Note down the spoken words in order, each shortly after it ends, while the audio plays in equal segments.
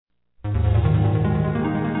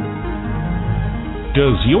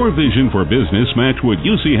Does your vision for business match what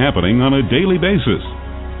you see happening on a daily basis?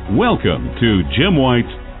 Welcome to Jim White's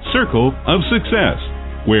Circle of Success,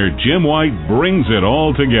 where Jim White brings it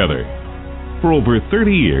all together. For over 30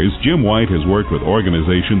 years, Jim White has worked with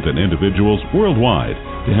organizations and individuals worldwide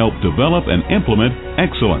to help develop and implement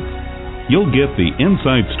excellence. You'll get the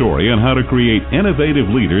inside story on how to create innovative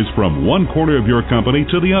leaders from one corner of your company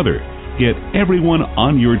to the other. Get everyone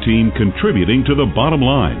on your team contributing to the bottom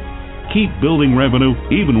line. Keep building revenue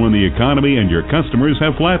even when the economy and your customers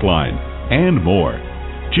have flatlined, and more.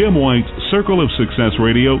 Jim White's Circle of Success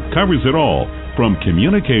Radio covers it all, from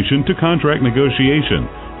communication to contract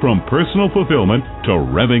negotiation, from personal fulfillment to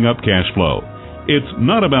revving up cash flow. It's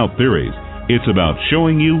not about theories. It's about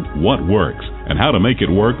showing you what works and how to make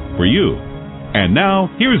it work for you. And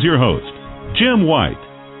now, here's your host, Jim White.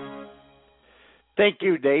 Thank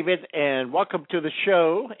you, David, and welcome to the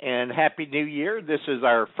show, and Happy New Year. This is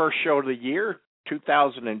our first show of the year,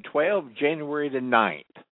 2012, January the 9th.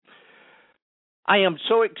 I am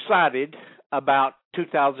so excited about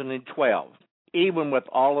 2012, even with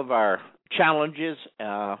all of our challenges,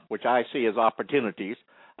 which I see as opportunities.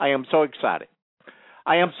 I am so excited.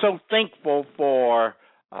 I am so thankful for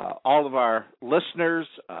all of our listeners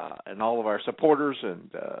and all of our supporters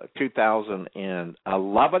in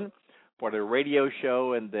 2011. For the radio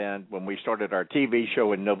show, and then when we started our TV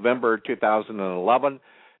show in November 2011.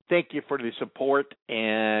 Thank you for the support,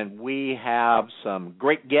 and we have some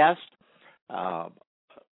great guests coming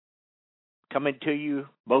to you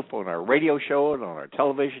both on our radio show and on our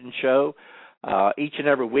television show each and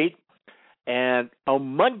every week. And on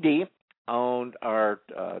Monday on our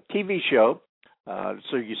TV show,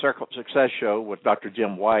 the Circle of Success show with Dr.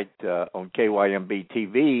 Jim White on KYMB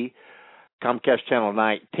TV, Comcast Channel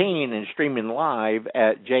 19, and streaming live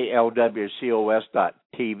at jlwcos.tv.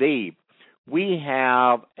 We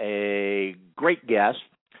have a great guest.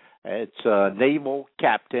 It's Naval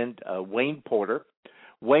Captain Wayne Porter.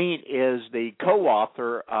 Wayne is the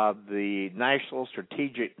co-author of the National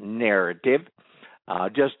Strategic Narrative.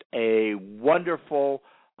 Just a wonderful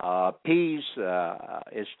piece.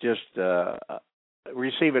 It's just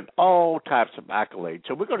receiving all types of accolades.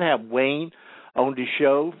 So we're going to have Wayne on the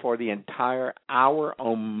show for the entire hour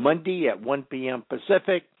on Monday at 1 p.m.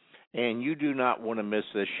 Pacific, and you do not want to miss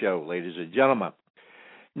this show, ladies and gentlemen.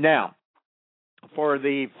 Now, for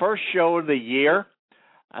the first show of the year,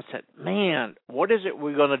 I said, man, what is it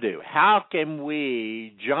we're going to do? How can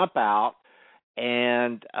we jump out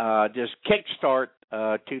and just kickstart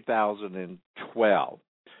 2012?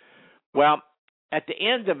 Well, at the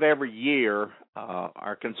end of every year,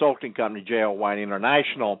 our consulting company, J.L. White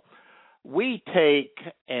International, we take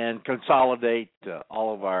and consolidate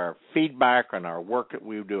all of our feedback on our work that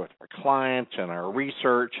we do with our clients and our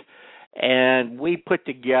research, and we put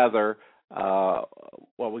together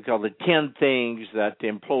what we call the 10 things that the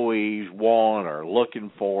employees want or are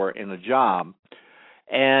looking for in a job.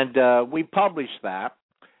 And we publish that,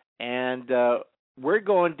 and we're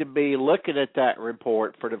going to be looking at that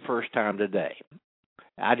report for the first time today.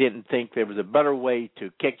 I didn't think there was a better way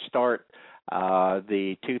to kickstart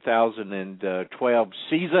the 2012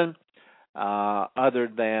 season, other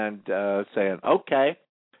than saying, okay,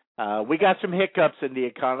 we got some hiccups in the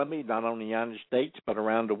economy, not only in the United States, but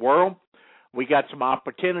around the world. We got some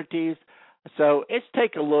opportunities. So let's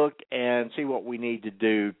take a look and see what we need to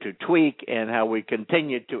do to tweak and how we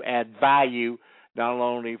continue to add value, not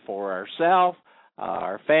only for ourselves,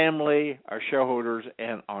 our family, our shareholders,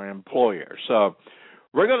 and our employers. So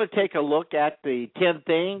we're going to take a look at the 10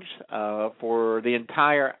 things for the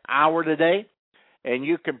entire hour today, and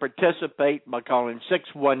you can participate by calling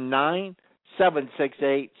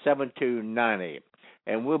 619-768-7298.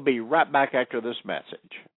 And we'll be right back after this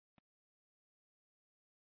message.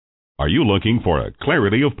 Are you looking for a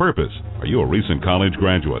clarity of purpose? Are you a recent college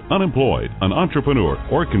graduate, unemployed, an entrepreneur,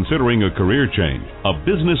 or considering a career change? A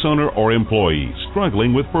business owner or employee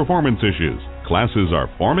struggling with performance issues? Classes are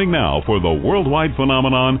forming now for the worldwide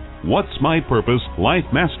phenomenon, What's My Purpose Life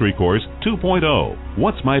Mastery Course 2.0.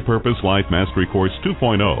 What's My Purpose Life Mastery Course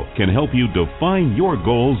 2.0 can help you define your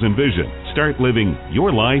goals and vision. Start living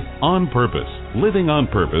your life on purpose. Living on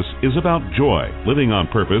purpose is about joy. Living on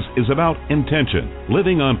purpose is about intention.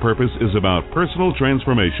 Living on purpose is about personal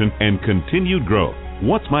transformation and continued growth.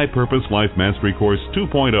 What's My Purpose Life Mastery Course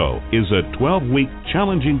 2.0 is a 12-week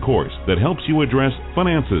challenging course that helps you address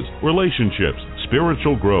finances, relationships,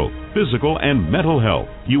 spiritual growth, physical and mental health.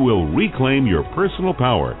 You will reclaim your personal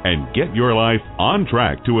power and get your life on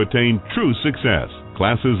track to attain true success.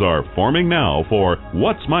 Classes are forming now for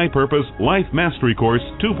What's My Purpose Life Mastery Course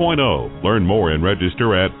 2.0. Learn more and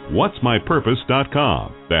register at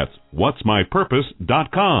whatsmypurpose.com. That's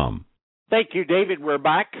whatsmypurpose.com. Thank you, David. We're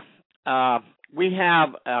back. We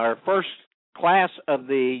have our first class of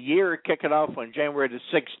the year kicking off on January the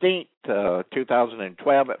 16th,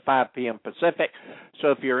 2012 at 5 p.m. Pacific.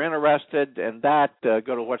 So if you're interested in that, go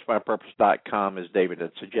to whatsmypurpose.com, as David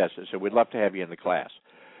had suggested. So we'd love to have you in the class.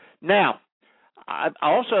 Now, I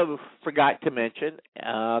also forgot to mention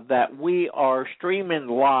that we are streaming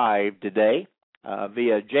live today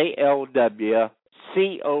via JLWCOS.TV.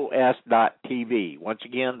 Once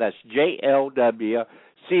again, that's JLWCOS.TV.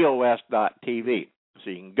 So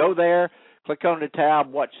you can go there, click on the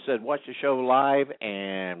tab, watch the show live,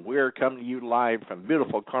 and we're coming to you live from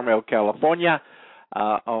beautiful Carmel, California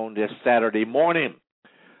on this Saturday morning.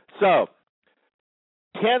 So,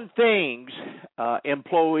 10 things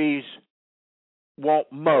employees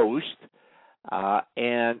want most,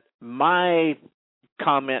 and my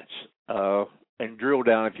comments and drill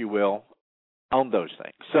down, if you will, on those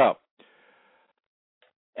things. So,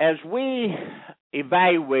 as we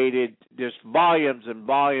evaluated just volumes and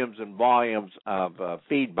volumes and volumes of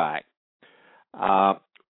feedback,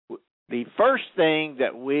 the first thing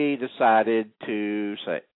that we decided to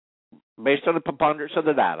say, based on the preponderance of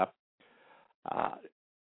the data,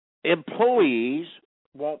 employees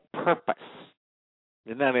want purpose.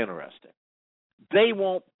 Isn't that interesting? They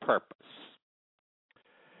want purpose.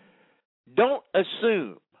 Don't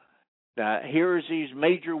assume. Now, here's these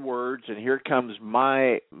major words, and here comes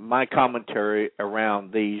my commentary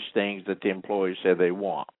around these things that the employees say they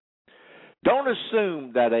want. Don't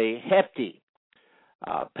assume that a hefty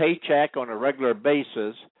paycheck on a regular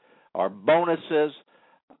basis or bonuses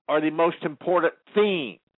are the most important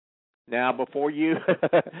thing. Now, before you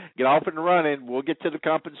get off and running, we'll get to the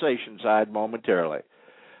compensation side momentarily.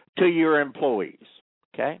 To your employees,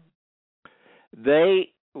 okay? They,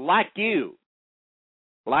 like you,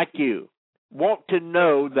 want to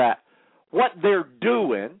know that what they're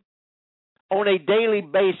doing on a daily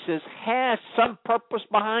basis has some purpose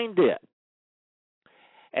behind it.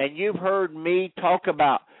 And you've heard me talk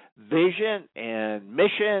about vision and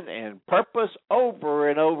mission and purpose over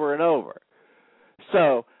and over and over.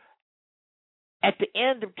 So, at the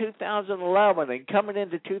end of 2011 and coming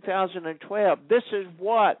into 2012, this is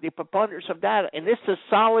what the preponderance of data, and this is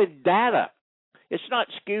solid data. It's not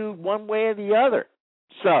skewed one way or the other.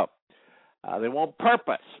 So, they want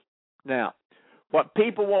purpose. Now, what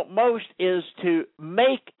people want most is to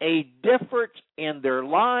make a difference in their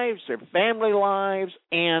lives, their family lives,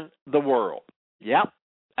 and the world. Yep,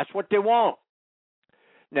 that's what they want.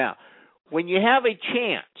 Now, when you have a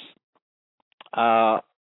chance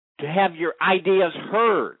to have your ideas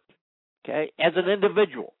heard, okay, as an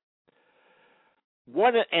individual,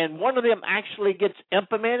 one of them actually gets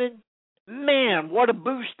implemented, man, what a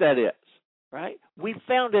boost that is, right? We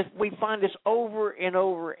find this over and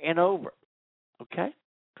over and over, okay?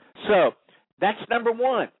 So that's number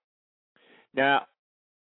one. Now,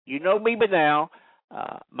 you know me by now,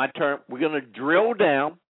 my term, we're going to drill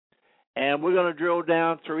down, and we're going to drill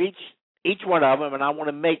down through each one of them, and I want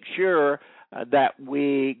to make sure that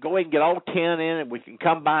we go ahead and get all 10 in, and we can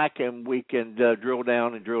come back and we can drill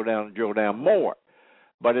down and drill down and drill down more.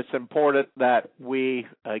 But it's important that we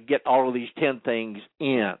get all of these 10 things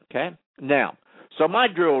in, okay? Now, so my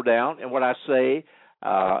drill down and what I say,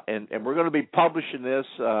 and we're going to be publishing this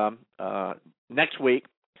next week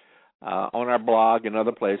on our blog and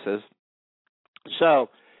other places. So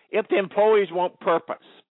if the employees want purpose,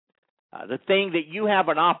 the thing that you have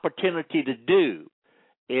an opportunity to do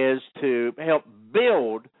is to help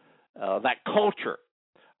build that culture.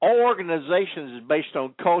 All organizations is based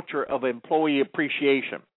on culture of employee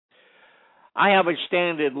appreciation. I have a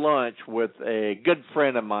stand-in lunch with a good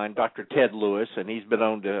friend of mine, Dr. Ted Lewis, and he's been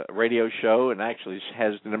on the radio show and actually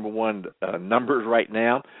has the number one numbers right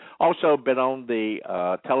now. Also been on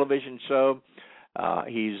the television show.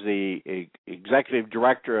 He's the executive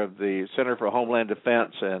director of the Center for Homeland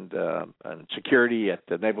Defense and Security at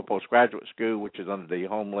the Naval Postgraduate School, which is under the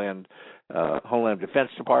Homeland Defense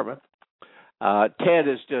Department. Ted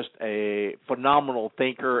is just a phenomenal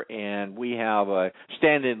thinker, and we have a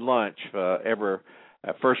stand-in lunch every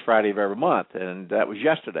first Friday of every month, and that was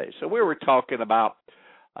yesterday. So we were talking about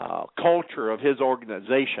culture of his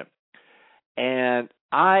organization, and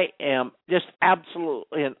I am just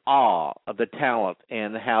absolutely in awe of the talent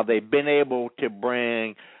and how they've been able to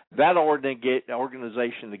bring that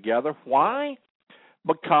organization together. Why?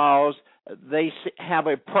 Because they have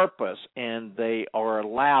a purpose and they are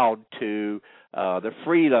allowed to the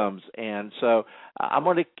freedoms. And so I'm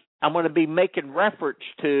going to I'm going to be making reference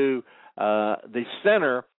to the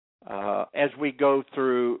center as we go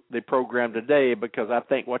through the program today, because I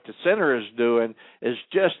think what the center is doing is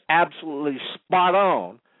just absolutely spot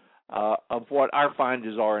on of what our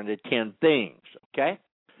findings are in the 10 things, okay?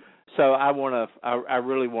 So I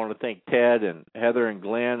really want to thank Ted and Heather and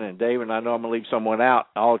Glenn and Dave, and I know I'm going to leave someone out,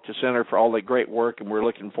 all at the center for all the great work, and we're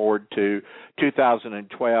looking forward to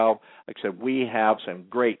 2012. Like I said, we have some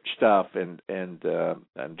great stuff in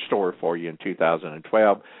store for you in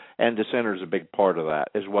 2012, and the center is a big part of that,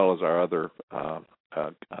 as well as our other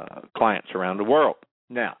clients around the world.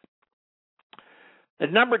 Now, the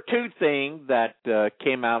number 2 thing that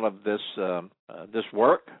came out of this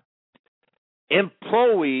work: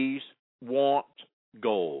 employees want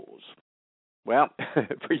goals. Well,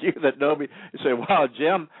 for you that know me, you say, "Wow,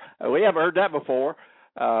 Jim, we haven't heard that before,"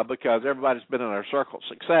 because everybody's been in our Circle of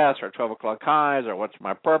Success, our 12 o'clock highs, or What's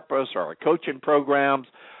My Purpose, or our coaching programs.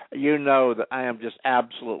 You know that I am just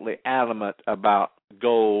absolutely adamant about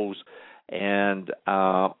goals, and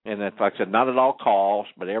like I said, not at all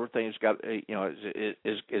costs, but everything's got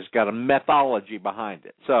is got a methodology behind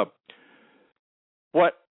it. So,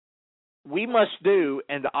 what we must do,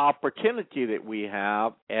 and the opportunity that we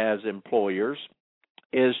have as employers,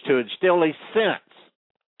 is to instill a sense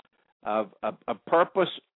of a purpose,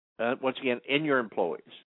 once again, in your employees.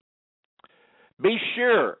 Be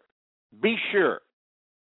sure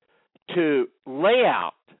to lay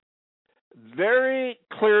out very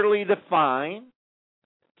clearly defined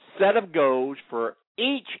set of goals for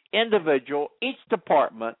each individual, each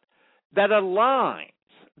department that aligns.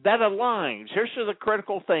 Here's the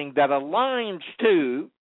critical thing: that aligns to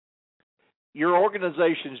your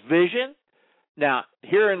organization's vision. Now,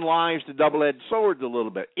 herein lies the double-edged sword a little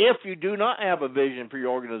bit. If you do not have a vision for your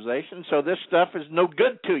organization, so this stuff is no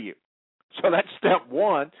good to you. So that's step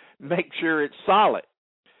 1. Make sure it's solid.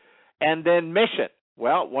 And then mission.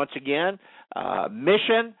 Well, once again,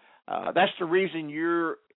 mission, that's the reason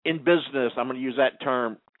you're in business. I'm going to use that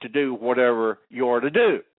term, to do whatever you're to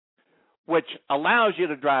do, which allows you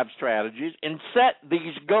to drive strategies and set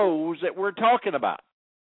these goals that we're talking about,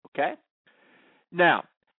 okay? Now,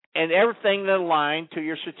 and everything that aligns to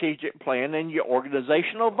your strategic plan and your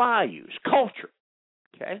organizational values, culture,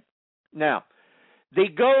 okay? Now, the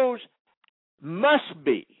goals must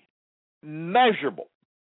be measurable,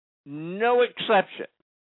 no exception,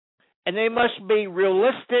 and they must be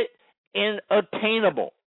realistic and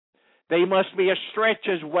attainable. They must be a stretch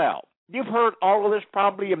as well. You've heard all of this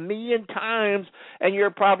probably a million times, and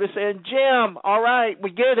you're probably saying, "Jim, all right, we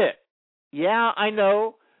get it." Yeah, I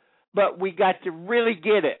know, but we got to really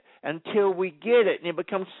get it. Until we get it, and it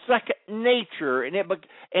becomes second nature, and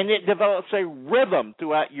it develops a rhythm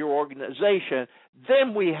throughout your organization,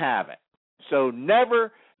 then we have it. So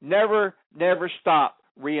never stop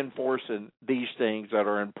reinforcing these things that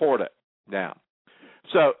are important now.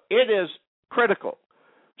 So it is critical.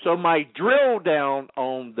 So my drill down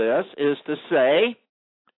on this is to say,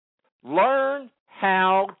 learn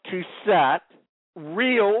how to set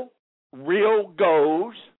real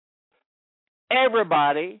goals.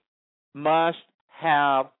 Everybody must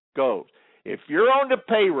have goals. If you're on the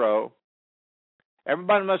payroll,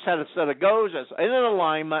 everybody must have a set of goals that's in an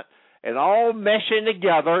alignment and all meshing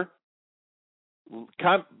together,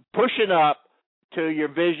 pushing up to your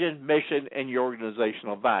vision, mission, and your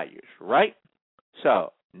organizational values, right?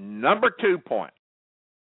 So, number 2 point.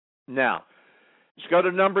 Now, let's go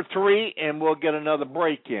to number 3, and we'll get another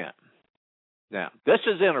break in. Now, this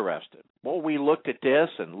is interesting. Well, we looked at this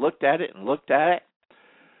and looked at it and looked at it.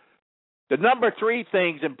 The number 3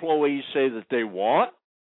 things employees say that they want,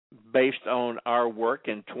 based on our work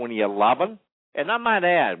in 2011, and I might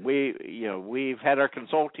add, we've had our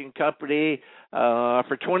consulting company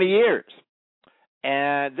for 20 years,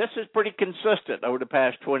 and this is pretty consistent over the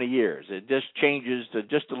past 20 years. It just changes to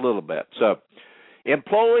just a little bit. So,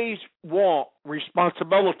 employees want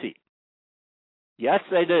responsibility. Yes,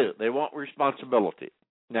 they do. They want responsibility.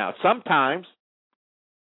 Now, sometimes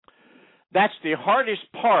that's the hardest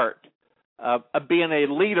part of being a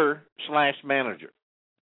leader/manager.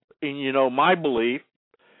 And, my belief,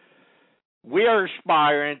 we are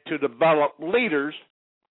aspiring to develop leaders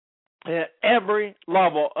at every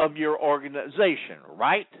level of your organization,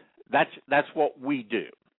 right? That's what we do,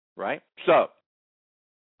 right? So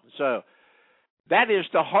that is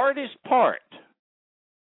the hardest part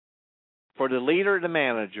for the leader, the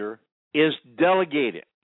manager, is delegating.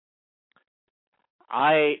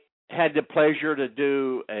 I had the pleasure to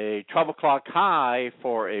do a 12 o'clock high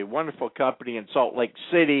for a wonderful company in Salt Lake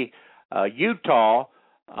City, Utah,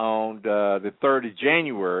 on the 3rd of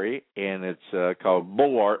January, and it's called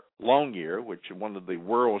Bulwark Longyear, which is one of the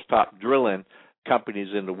world's top drilling companies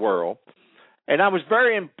in the world. And I was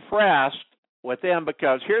very impressed with them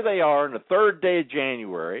because here they are on the third day of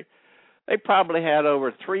January. They probably had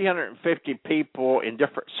over 350 people in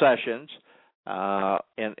different sessions.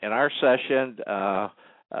 In our session,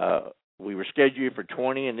 we were scheduled for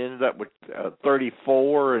 20 and ended up with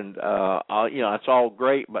 34, and it's all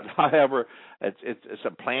great. But however, it's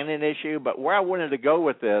a planning issue. But where I wanted to go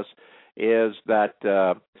with this is that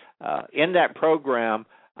in that program,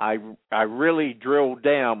 I really drilled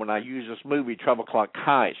down when I use this movie 12 O'Clock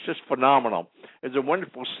High. It's just phenomenal. There's a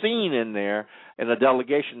wonderful scene in there, in a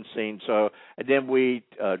delegation scene. So, and then we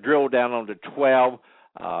drilled down on the 12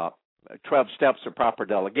 steps of proper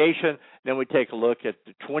delegation. Then we take a look at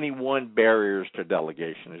the 21 barriers to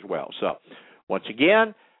delegation as well. So, once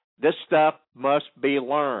again, this stuff must be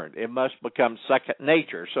learned. It must become second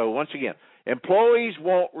nature. So, once again, employees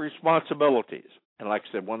want responsibilities. And like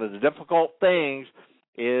I said, one of the difficult things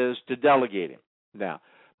is to delegate him now.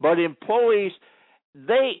 But employees,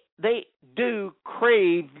 they do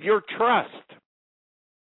crave your trust.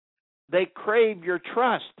 They crave your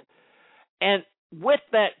trust. And with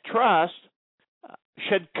that trust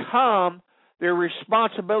should come the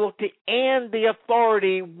responsibility and the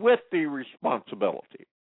authority with the responsibility.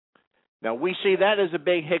 Now, we see that as a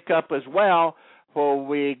big hiccup as well, where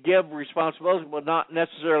we give responsibility but not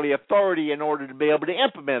necessarily authority in order to be able to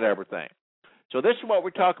implement everything. So this is what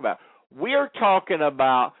we're talking about. We're talking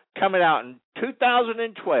about coming out in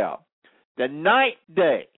 2012, the ninth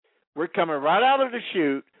day. We're coming right out of the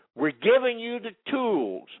chute. We're giving you the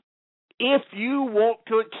tools, if you want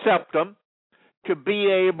to accept them, to be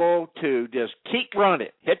able to just keep running,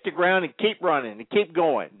 hit the ground and keep running and keep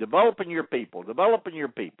going, developing your people,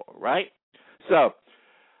 right? So,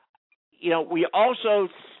 we also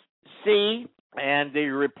see, and the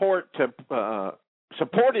report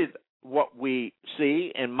supported what we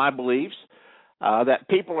see in my beliefs, that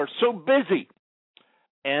people are so busy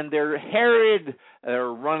and they're harried, they're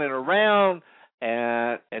running around,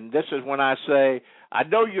 and this is when I say, I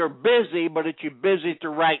know you're busy, but it's you're busy at the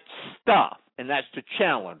right stuff, and that's the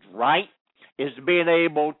challenge, right? Is being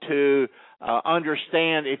able to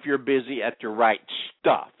understand if you're busy at the right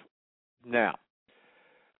stuff. Now,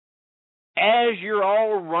 as you're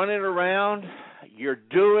all running around, you're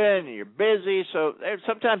busy, so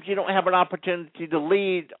sometimes you don't have an opportunity to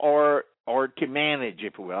lead or to manage,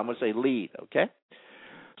 if you will. I'm going to say lead, okay?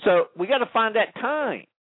 So we got to find that time,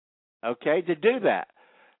 okay, to do that.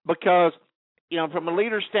 Because, from a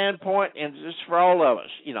leader standpoint, and just for all of us,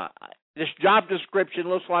 this job description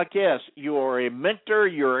looks like this. You are a mentor,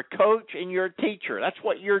 you're a coach, and you're a teacher. That's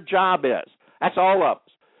what your job is. That's all of us.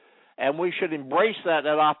 And we should embrace that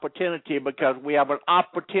opportunity, because we have an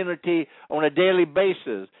opportunity on a daily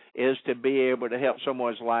basis is to be able to help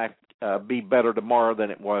someone's life be better tomorrow than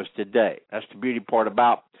it was today. That's the beauty part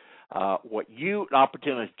about the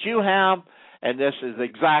opportunity that you have, and this is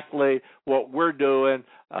exactly what we're doing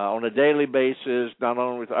on a daily basis, not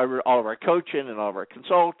only with all of our coaching and all of our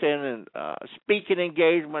consulting and speaking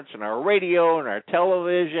engagements and our radio and our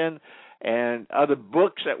television and other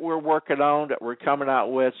books that we're working on that we're coming out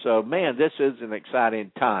with. So, man, this is an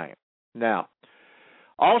exciting time. Now,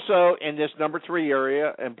 also in this number 3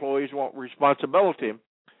 area, employees want responsibility.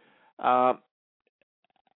 I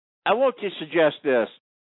want to suggest this.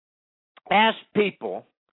 Ask people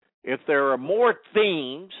if there are more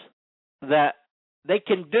things that they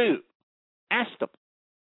can do. Ask them,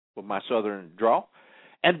 with my southern drawl.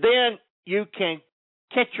 And then you can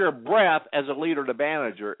catch your breath as a leader, the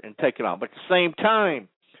manager, and take it on. But at the same time,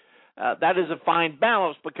 that is a fine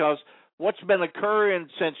balance, because what's been occurring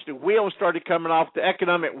since the wheels started coming off the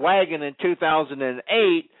economic wagon in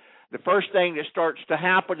 2008, the first thing that starts to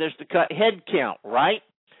happen is to cut head count, right?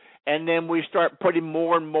 And then we start putting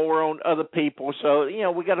more and more on other people. So,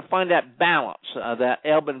 we got to find that balance, that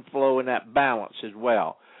ebb and flow and that balance as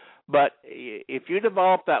well. But if you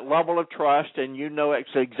develop that level of trust, and it's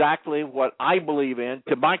exactly what I believe in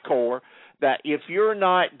to my core, that if you're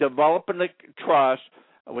not developing the trust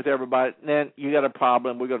with everybody, then you got a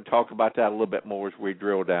problem. We're going to talk about that a little bit more as we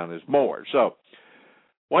drill down this more. So,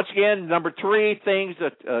 once again, number 3 things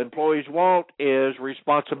that employees want is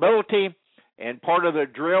responsibility. And part of the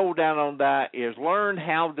drill down on that is learn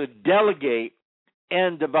how to delegate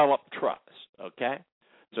and develop trust, okay?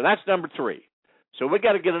 So that's number 3. So we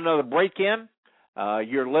got to get another break in.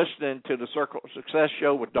 You're listening to the Circle of Success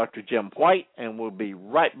Show with Dr. Jim White, and we'll be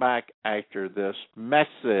right back after this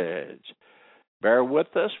message. Bear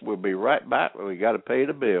with us. We'll be right back. We got to pay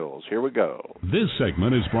the bills. Here we go. This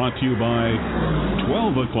segment is brought to you by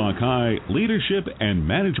 12 O'Clock High Leadership and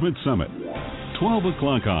Management Summit. 12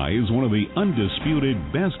 O'Clock High is one of the undisputed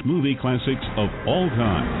best movie classics of all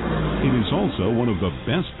time. It is also one of the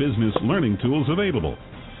best business learning tools available.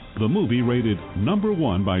 The movie rated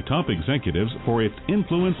 #1 by top executives for its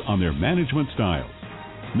influence on their management style.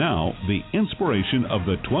 Now, the inspiration of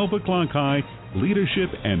the 12 O'Clock High Leadership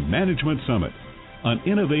and Management Summit, an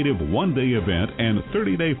innovative one-day event and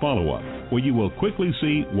 30-day follow-up where you will quickly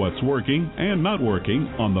see what's working and not working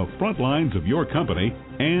on the front lines of your company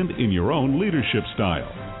and in your own leadership style.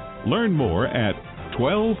 Learn more at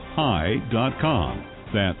 12high.com.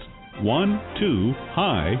 That's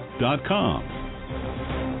 12high.com.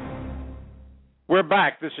 We're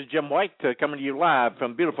back. This is Jim White coming to you live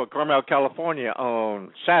from beautiful Carmel, California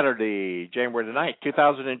on Saturday, January the 9th,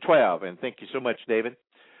 2012. And thank you so much, David.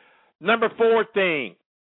 Number 4 thing,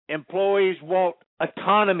 employees want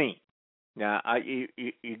autonomy. Now, you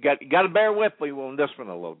got to bear with me on this one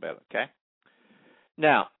a little bit, okay?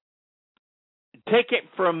 Now, take it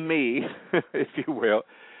from me, if you will,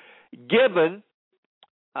 given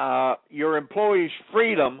your employees'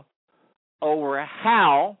 freedom over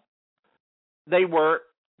how they work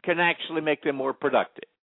can actually make them more productive.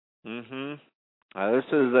 This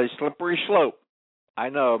is a slippery slope, I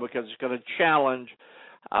know, because it's going to challenge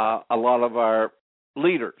a lot of our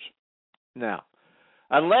leaders. Now,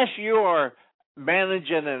 unless you are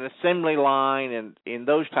managing an assembly line and in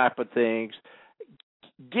those type of things,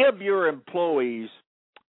 give your employees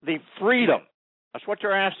the freedom. That's what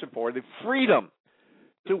you're asking for, the freedom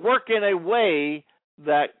to work in a way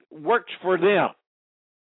that works for them.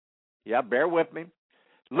 Yeah, bear with me.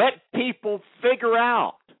 Let people figure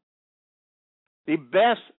out the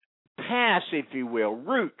best path, if you will,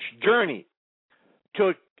 routes, journey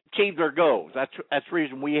to achieve their goals. That's the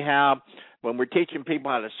reason we have, when we're teaching people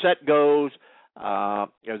how to set goals,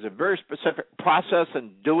 there's a very specific process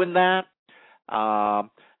in doing that. And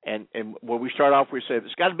when we start off, we say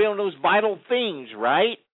it's got to be on those vital things,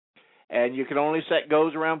 right? And you can only set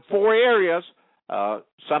goals around 4 areas.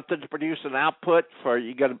 Something to produce an output for,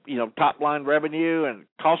 you got top line revenue and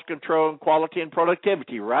cost control and quality and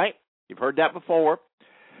productivity, right? You've heard that before.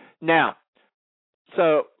 Now,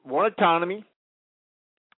 so want autonomy,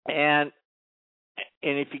 and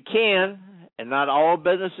if you can, and not all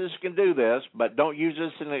businesses can do this, but don't use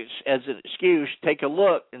this as an excuse. Take a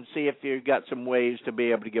look and see if you've got some ways to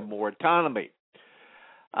be able to give more autonomy.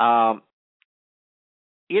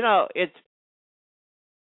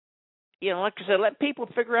 Like I said, let people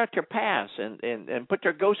figure out their paths and put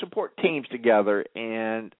their go support teams together,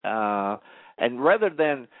 and rather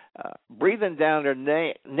than breathing down their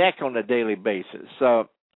neck on a daily basis. So,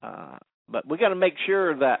 but we got to make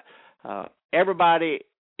sure that everybody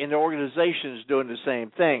in the organization is doing the same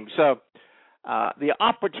thing. So, the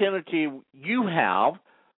opportunity you have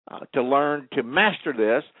to learn to master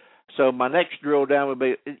this. So, my next drill down would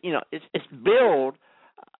be, it's build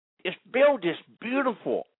this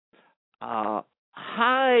beautiful,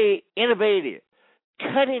 high innovative,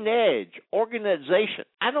 cutting edge organization.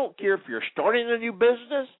 I don't care if you're starting a new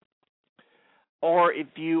business or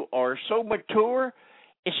if you are so mature,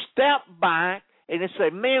 step back and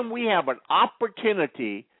say, man, we have an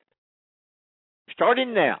opportunity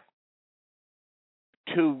starting now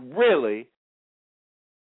to really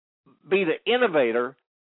be the innovator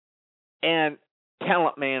and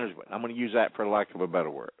talent management. I'm going to use that for lack of a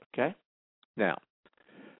better word, okay? Now,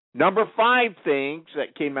 number 5 things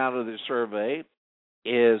that came out of this survey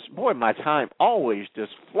is, boy, my time always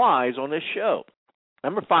just flies on this show.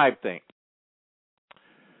 Number 5 thing.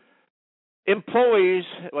 Employees,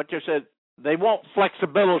 what you said, they want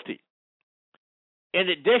flexibility. In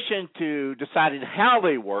addition to deciding how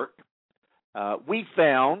they work, we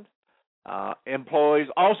found employees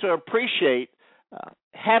also appreciate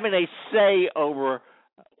having a say over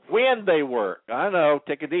when they work. I know,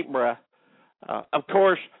 take a deep breath. Of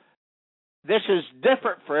course, this is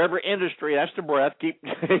different for every industry. That's the breath. Keep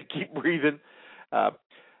breathing.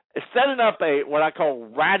 Setting up what I call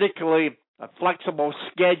radically flexible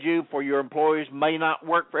schedule for your employees may not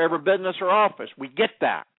work for every business or office. We get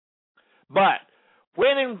that. But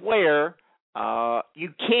when and where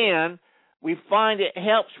you can, we find it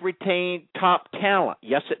helps retain top talent.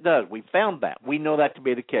 Yes, it does. We found that. We know that to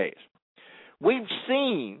be the case. We've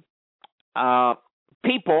seen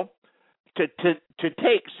people to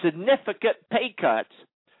take significant pay cuts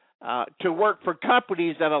to work for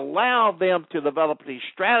companies that allow them to develop these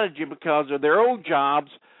strategy because of their own jobs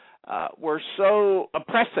were so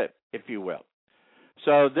oppressive, if you will.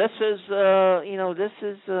 So this is again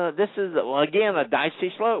a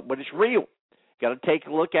dicey slope, but it's real. Got to take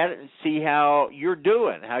a look at it and see how you're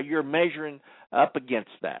doing, how you're measuring up against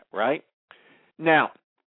that, right? Now,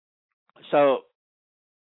 so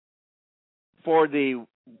for the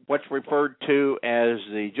what's referred to as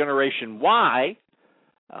the Generation Y,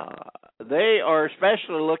 they are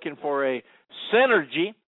especially looking for a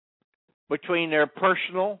synergy between their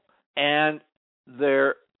personal and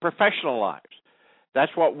their professional lives.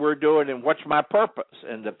 That's what we're doing, and what's my purpose?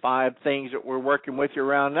 And the 5 things that we're working with you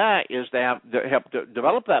around that is to help to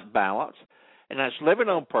develop that balance, and that's living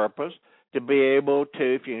on purpose, to be able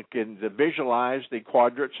to, if you can visualize the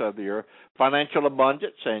quadrants of your financial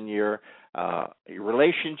abundance and your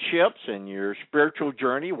relationships and your spiritual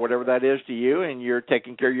journey, whatever that is to you, and you're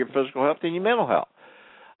taking care of your physical health and your mental health.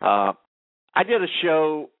 I did a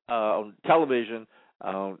show on television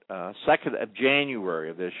on 2nd of January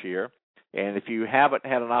of this year, and if you haven't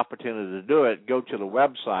had an opportunity to do it, go to the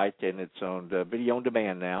website, and it's on video on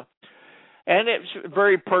demand now. And it's a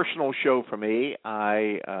very personal show for me.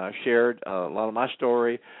 I shared a lot of my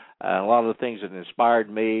story, a lot of the things that inspired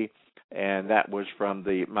me, and that was from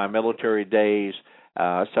my military days.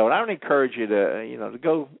 So I would encourage you to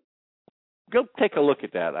go take a look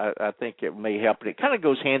at that. I think it may help. And it kind of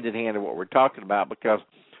goes hand in hand with what we're talking about, because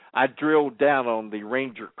I drilled down on the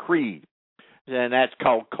Ranger Creed, and that's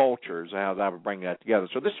called cultures, how I would bring that together.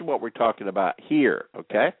 So this is what we're talking about here,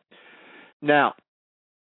 okay? Now,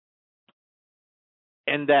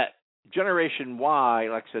 and that Generation Y,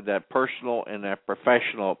 like I said, that personal and that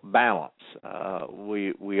professional balance,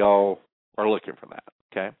 we all are looking for that,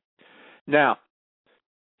 okay? Now,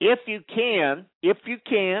 if you can,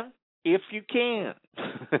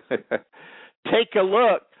 take a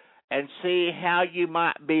look and see how you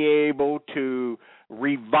might be able to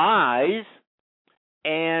revise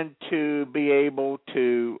and to be able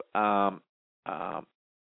to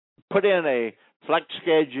put in a flex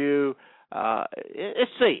schedule.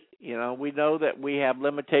 Let's see. We know that we have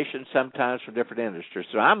limitations sometimes for different industries.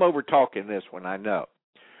 So I'm over talking this one, I know.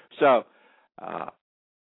 So,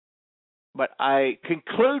 but I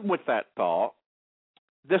conclude with that thought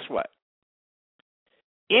this way.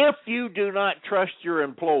 If you do not trust your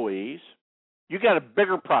employees, you got a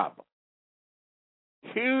bigger problem.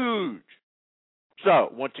 Huge. So,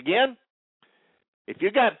 once again, if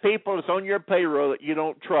you got people that's on your payroll that you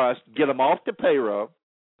don't trust, get them off the payroll.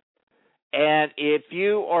 And if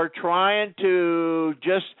you are trying to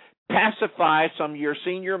just pacify some of your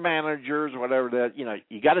senior managers, whatever that,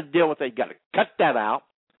 you got to deal with it. You got to cut that out.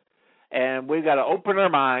 And we've got to open our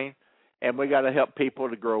mind, and we got to help people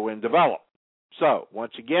to grow and develop. So,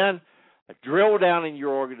 once again, drill down in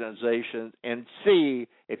your organization and see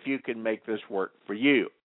if you can make this work for you.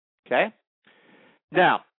 Okay?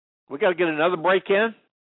 Now, we got to get another break in,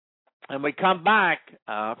 and we come back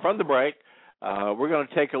from the break. We're going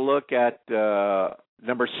to take a look at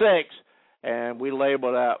number 6, and we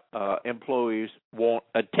label that employees want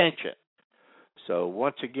attention. So,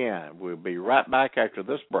 once again, we'll be right back after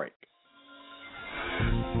this break.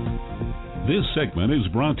 This segment is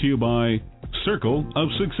brought to you by Circle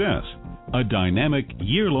of Success, a dynamic,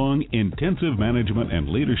 year-long intensive management and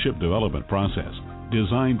leadership development process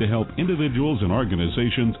designed to help individuals and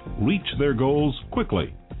organizations reach their goals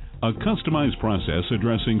quickly. A customized process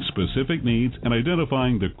addressing specific needs and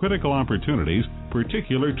identifying the critical opportunities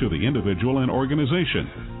particular to the individual and organization,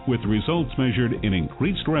 with results measured in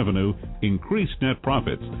increased revenue, increased net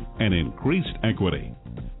profits, and increased equity.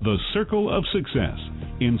 The Circle of Success,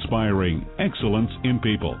 inspiring excellence in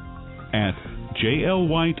people, at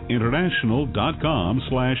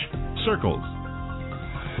jlwhiteinternational.com/circles.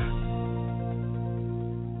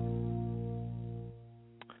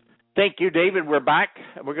 Thank you, David. We're back.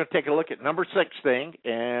 We're going to take a look at number 6 thing,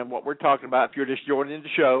 and what we're talking about, if you're just joining the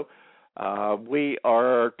show, we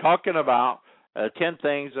are talking about 10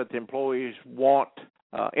 things that the employees want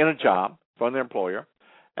in a job from their employer,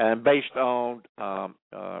 and based on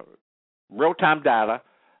real-time data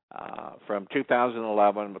from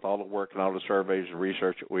 2011 with all the work and all the surveys and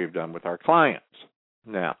research that we've done with our clients.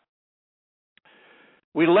 Now,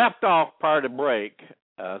 we left off prior to break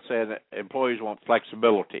saying that employees want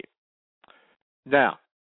flexibility. Now,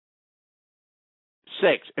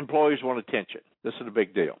 6, employees want attention. This is a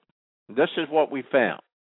big deal. This is what we found.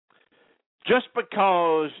 Just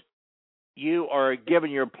because you are giving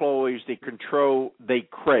your employees the control they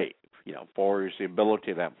crave, for the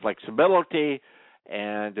ability to have flexibility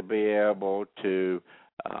and to be able to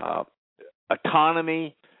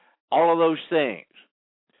autonomy, all of those things,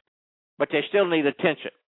 but they still need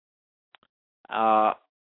attention.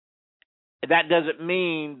 That doesn't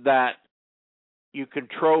mean that you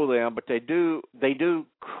control them, but they do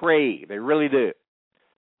crave. They really do.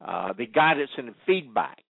 The guidance and the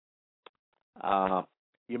feedback.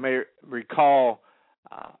 You may recall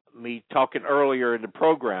me talking earlier in the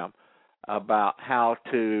program about how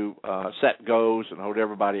to set goals and hold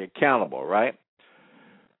everybody accountable, right?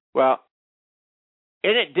 Well,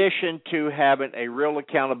 in addition to having a real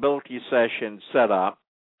accountability session set up,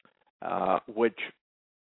 which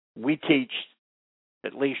we teach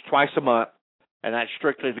at least twice a month, and that's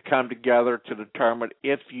strictly to come together to determine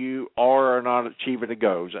if you are or not achieving the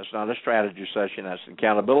goals. That's not a strategy session. That's an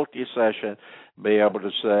accountability session. Be able to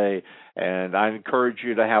say, and I encourage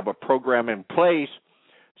you to have a program in place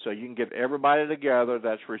so you can get everybody together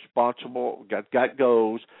that's responsible, got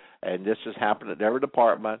goals, and this has happened at every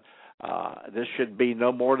department. This should be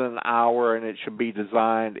no more than an hour, and it should be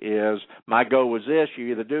designed as my goal is this. You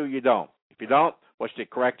either do or you don't. If you don't, what's the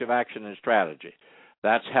corrective action and strategy?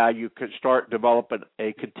 That's how you could start developing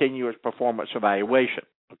a continuous performance evaluation,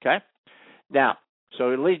 okay? Now,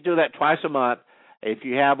 so at least do that twice a month. If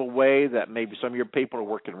you have a way that maybe some of your people are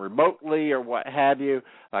working remotely or what have you,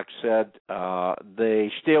 like I said,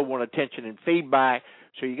 they still want attention and feedback,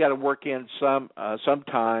 so you got to work in some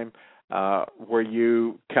time where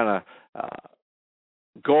you kind of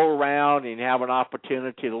go around and have an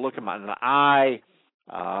opportunity to look at my eye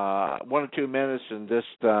 1 or 2 minutes and just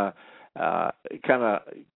kind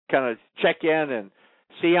of check in and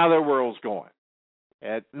see how their world's going.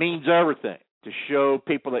 It means everything to show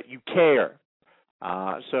people that you care.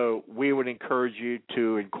 So we would encourage you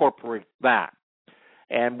to incorporate that.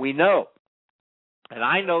 And we know, and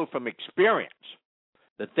I know from experience,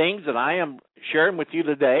 the things that I am sharing with you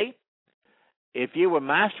today, if you would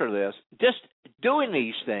master this, just doing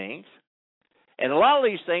these things, and a lot of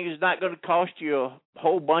these things is not going to cost you a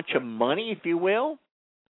whole bunch of money, if you will,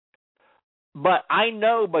 but I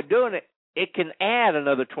know by doing it, it can add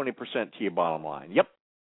another 20% to your bottom line. Yep,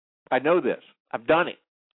 I know this. I've done it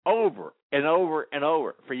over and over and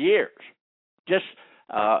over for years. Just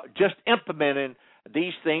implementing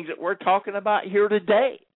these things that we're talking about here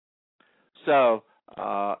today. So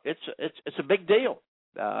it's a big deal.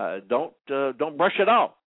 Don't brush it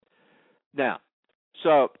off. Now,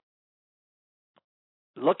 so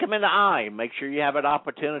look them in the eye and make sure you have an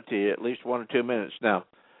opportunity at least 1 or 2 minutes. Now,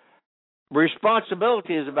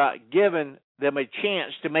 responsibility is about giving them a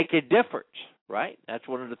chance to make a difference, right? That's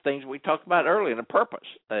one of the things we talked about earlier. The purpose.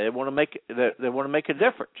 They want to make a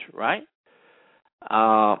difference, right?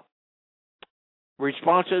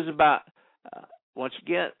 Response is about once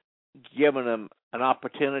again giving them an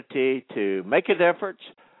opportunity to make a difference.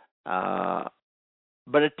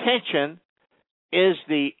 But attention is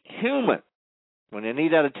the human. When they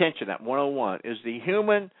need that attention, that 101 is the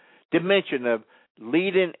human dimension of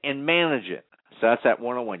leading and managing. So that's that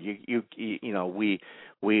 101. You know, we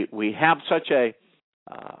have such a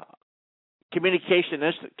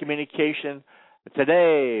instant communication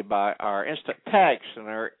today by our instant text and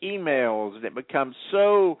our emails, and it becomes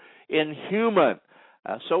so inhuman,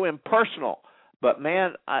 so impersonal. But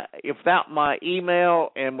man, without my email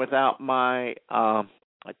and without my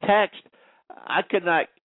text, I could not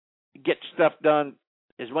get stuff done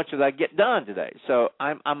as much as I get done today. So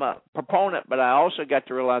I'm a proponent, but I also got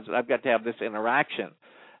to realize that I've got to have this interaction,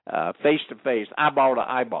 face to face, eyeball to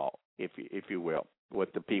eyeball, if you will,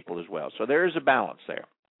 with the people as well. So there is a balance there.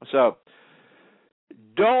 So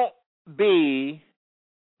don't be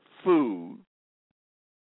food.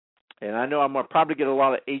 And I know I'm going to probably get a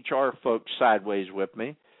lot of HR folks sideways with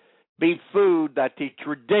me. Be food that the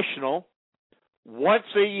traditional once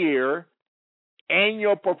a year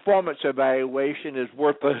annual performance evaluation is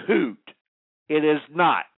worth a hoot. It is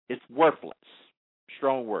not. It's worthless.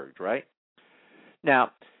 Strong words, right?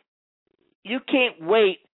 Now, you can't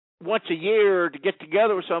wait once a year to get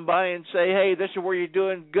together with somebody and say, hey, this is where you're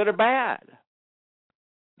doing good or bad.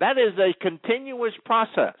 That is a continuous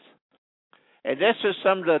process. And this is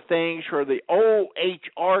some of the things for the old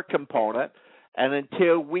HR component. And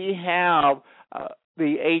until we have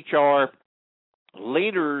the HR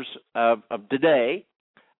leaders of today,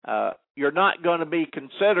 you're not going to be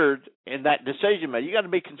considered in that decision making. You got to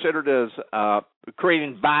be considered as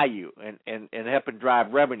creating value and helping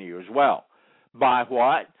drive revenue as well. By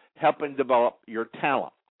what? Helping develop your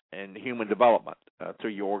talent and human development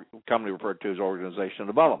through your company referred to as organizational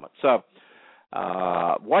development. So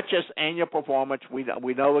watch this annual performance. We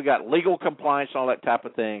know we got legal compliance and all that type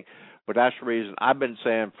of thing. But that's the reason I've been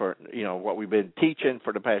saying for, what we've been teaching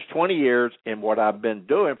for the past 20 years and what I've been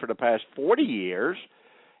doing for the past 40 years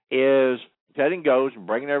is setting goals and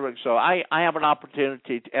bringing everything. So I have an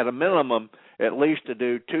opportunity to, at a minimum, at least to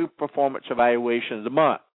do 2 performance evaluations a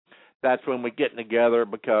month. That's when we're getting together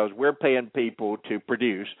because we're paying people to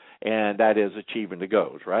produce, and that is achieving the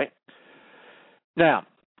goals, right? Now,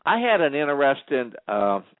 I had an interesting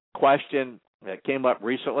question that came up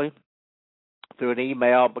recently through an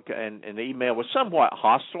email, and the email was somewhat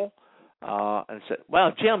hostile, and said,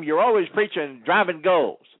 "Well, Jim, you're always preaching driving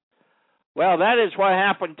goals." Well, that is what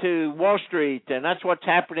happened to Wall Street, and that's what's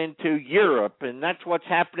happening to Europe, and that's what's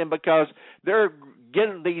happening because they're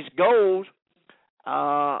getting these goals,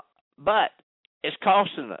 but it's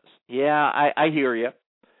costing us. Yeah, I hear you.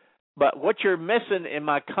 But what you're missing in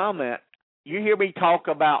my comment, you hear me talk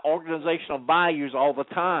about organizational values all the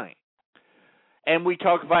time, and we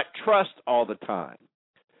talk about trust all the time.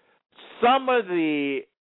 Some of the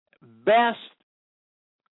best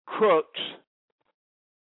crooks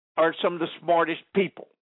are some of the smartest people.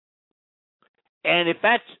 And if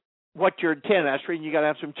that's what your intent, that's reason you got to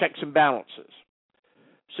have some checks and balances.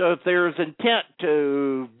 So if there's intent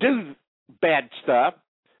to do bad stuff,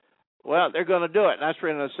 well, they're going to do it. And that's the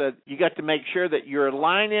reason I said you got to make sure that you're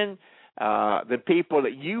aligning the people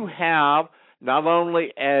that you have, not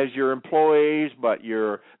only as your employees, but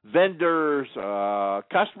your vendors,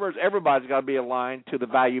 customers. Everybody's got to be aligned to the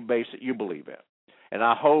value base that you believe in. And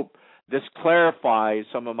I hope this clarifies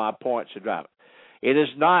some of my points about it. It is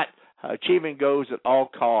not achieving goals at all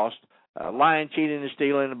costs, lying, cheating, and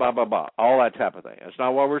stealing, and blah, blah, blah, all that type of thing. That's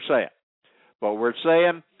not what we're saying. But we're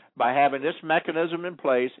saying by having this mechanism in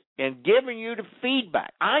place and giving you the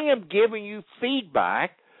feedback. I am giving you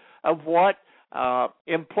feedback of what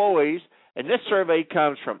employees, and this survey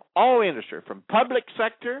comes from all industry, from public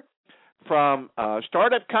sector, from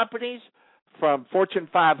startup companies, from Fortune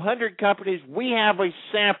 500 companies. We have a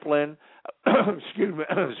sampling,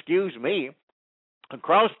 excuse me,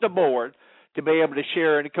 across the board to be able to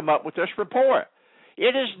share and come up with this report.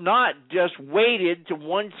 It is not just weighted to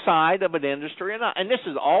one side of an industry, and this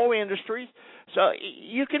is all industries. So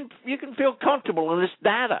you can feel comfortable in this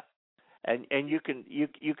data, and you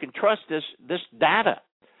can trust this data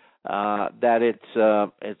that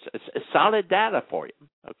it's solid data for you.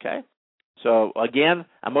 Okay. So again,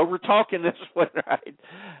 I'm over talking this one,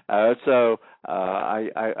 right? So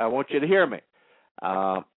I want you to hear me,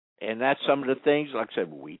 and that's some of the things. Like I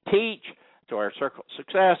said, we teach to our Circle of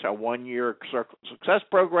Success, our 1-year Circle of Success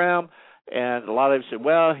program, and a lot of them say,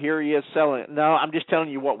 "Well, here he is selling it." No, I'm just telling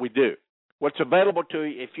you what we do, what's available to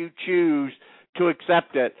you. If you choose to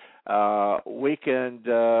accept it, we can.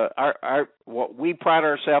 What we pride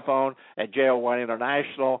ourselves on at JL White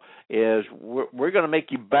International is we're going to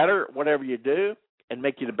make you better at whatever you do and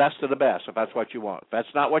make you the best of the best if that's what you want. If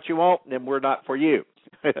that's not what you want, then we're not for you.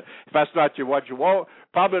 If that's not what you want,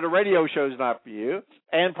 probably the radio show is not for you,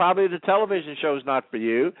 and probably the television show is not for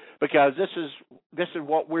you, because this is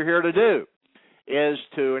what we're here to do, is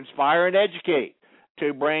to inspire and educate,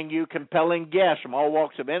 to bring you compelling guests from all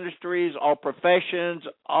walks of industries, all professions,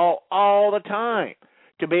 all the time,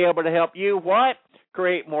 to be able to help you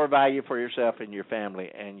create more value for yourself and your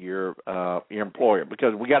family and your employer,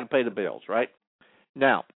 because we got to pay the bills, right?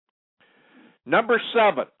 Now, number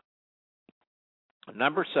seven,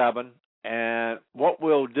 and what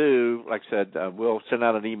we'll do, like I said, we'll send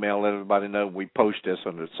out an email, let everybody know we post this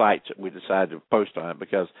on the sites that we decided to post on it,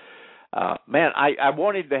 because, man, I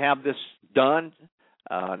wanted to have this done,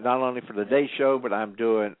 not only for the day show, but I'm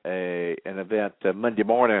doing an event Monday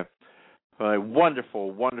morning for a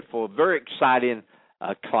wonderful, very exciting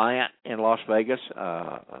client in Las Vegas,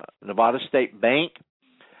 Nevada State Bank.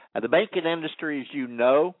 The banking industry, as you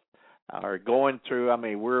know, are going through. I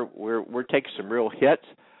mean, we're taking some real hits.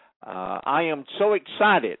 I am so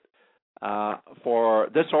excited for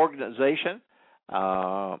this organization.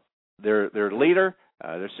 Their leader,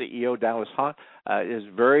 their CEO, Dallas Hunt, is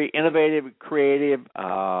very innovative, creative.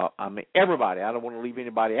 I mean, everybody. I don't want to leave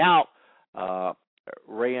anybody out.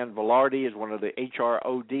 Rayanne Velarde is one of the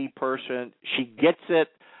HROD person. She gets it.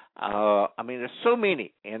 I mean, there's so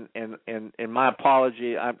many, and my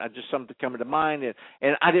apology, I just something coming to mind,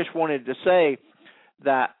 and I just wanted to say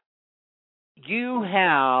that you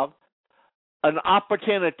have an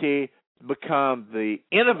opportunity to become the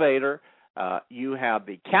innovator. You have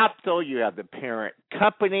the capital, you have the parent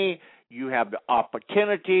company, you have the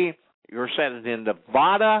opportunity. You're sitting in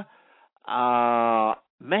Nevada,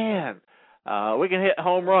 man. We can hit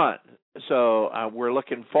home run. So we're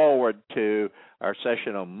looking forward to our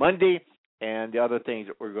session on Monday and the other things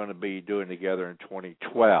that we're going to be doing together in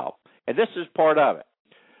 2012. And this is part of it.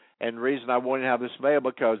 And the reason I wanted to have this available,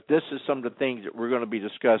 because this is some of the things that we're going to be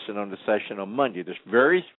discussing on the session on Monday. This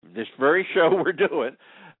very show we're doing,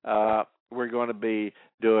 we're going to be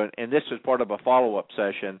doing, and this is part of a follow-up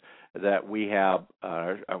session that we have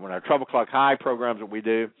when our 12 o'clock high programs that we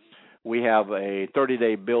do. We have a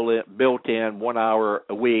 30-day built-in 1 hour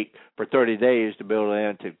a week for 30 days to build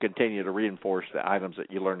in to continue to reinforce the items that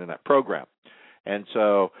you learn in that program. And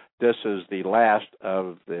so this is the last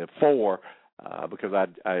of the 4 because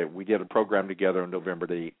we did a program together on November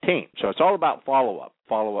the 18th. So it's all about follow-up.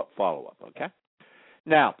 Okay?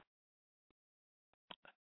 Now,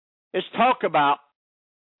 let's talk about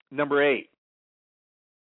number 8.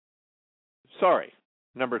 Sorry,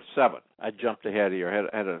 number 7. I jumped ahead here.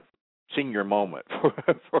 I had a senior moment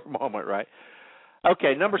for a moment, right?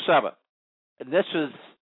 Okay, number 7. And this is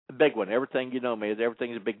a big one. Everything, you know me,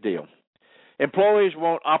 everything is a big deal. Employees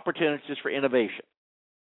want opportunities for innovation.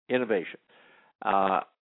 And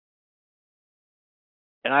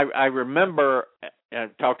I remember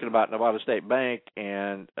talking about Nevada State Bank,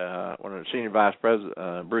 and one of the senior vice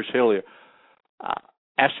president, Bruce Hillier,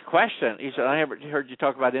 asked a question. He said, I never heard you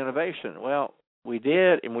talk about innovation. Well, we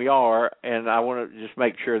did, and we are, and I want to just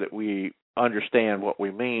make sure that we understand what we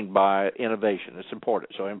mean by innovation. It's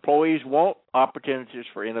important. So employees want opportunities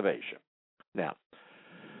for innovation. Now,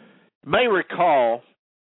 you may recall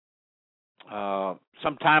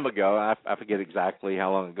some time ago, I forget exactly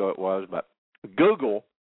how long ago it was, but Google,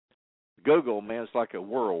 man, it's like a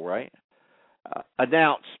whirl, right?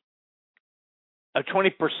 Announced a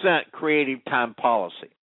 20% creative time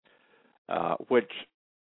policy, which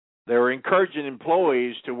they were encouraging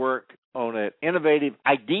employees to work on an innovative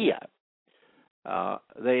idea.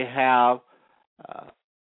 They have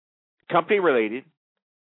company-related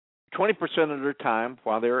 20% of their time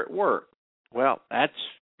while they're at work. Well, that's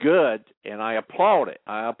good, and I applaud it.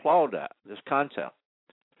 I applaud that, this concept.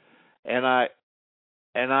 And I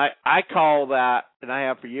call that, and I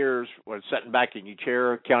have for years, when sitting back in your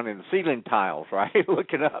chair, counting the ceiling tiles, right?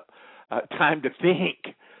 Looking up, time to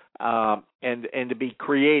think, and to be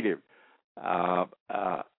creative.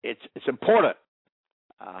 It's important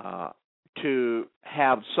to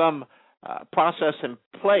have some process in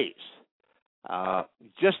place.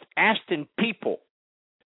 Just asking people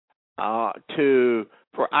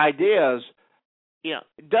for ideas,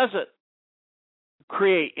 doesn't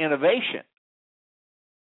create innovation.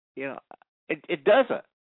 It doesn't.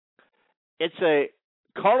 It's a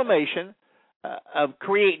culmination of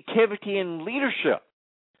creativity and leadership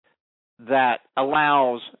that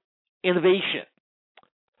allows innovation.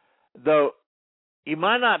 Though you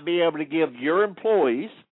might not be able to give your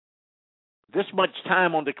employees this much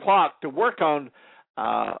time on the clock to work on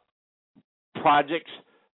projects,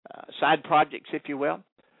 side projects, if you will,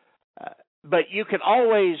 but you can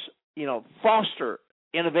always, foster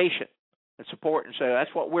innovation and support and say,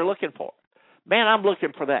 that's what we're looking for. Man, I'm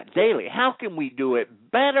looking for that daily. How can we do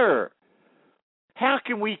it better? How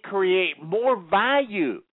can we create more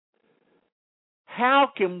value? How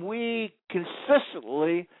can we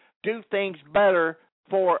consistently do things better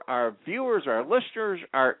for our viewers, our listeners,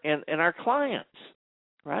 and our clients,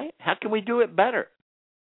 right? How can we do it better,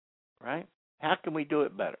 right? How can we do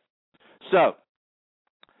it better? So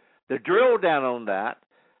the drill down on that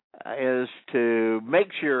is to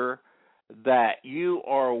make sure that you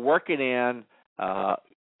are working in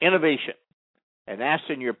innovation and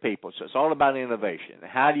asking your people. So it's all about innovation.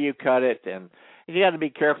 How do you cut it? And you got to be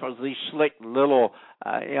careful of these slick little,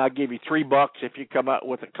 I'll give you $3 if you come up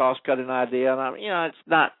with a cost-cutting idea. And it's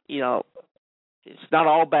not, it's not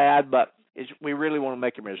all bad, but we really want to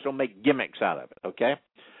make it. Don't make gimmicks out of it, okay?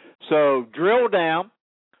 So drill down,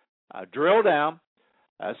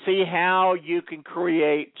 see how you can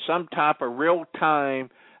create some type of real-time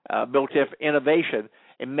built-in innovation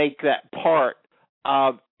and make that part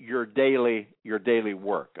of your daily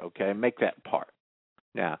work, okay? Make that part.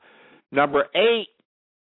 Now, number 8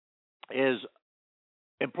 is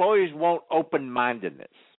employees want open-mindedness.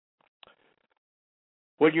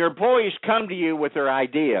 When your employees come to you with their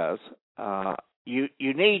ideas, you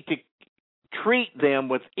need to treat them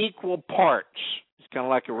with equal parts. It's kind of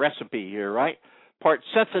like a recipe here, right? Part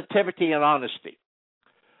sensitivity and honesty.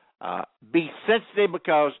 Be sensitive,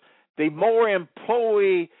 because the more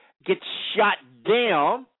employee gets shot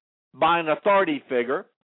down by an authority figure,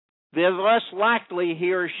 the less likely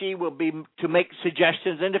he or she will be to make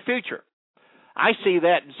suggestions in the future. I see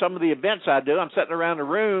that in some of the events I do. I'm sitting around a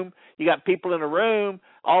room. You got people in a room,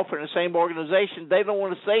 all from the same organization. They don't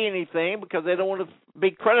want to say anything because they don't want to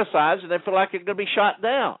be criticized, and they feel like they're going to be shot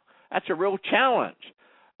down. That's a real challenge,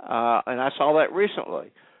 and I saw that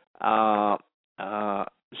recently.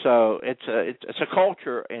 So it's a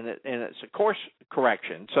culture, and it's a course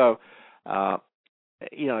correction. So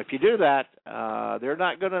if you do that, they're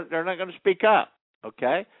not gonna speak up.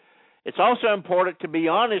 Okay. It's also important to be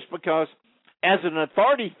honest, because as an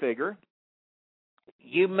authority figure,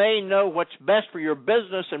 you may know what's best for your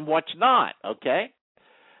business and what's not. Okay.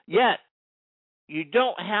 Yet you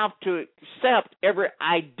don't have to accept every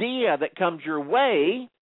idea that comes your way,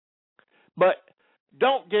 but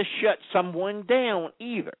don't just shut someone down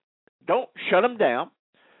either. Don't shut them down.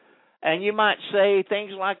 And you might say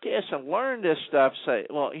things like this and learn this stuff. Say,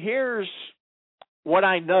 well, here's what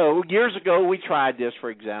I know. Years ago, we tried this, for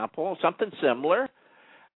example, something similar.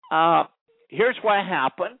 Here's what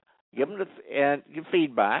happened. Give them and give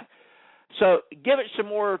feedback. So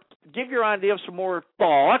give your idea some more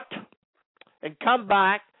thought, and come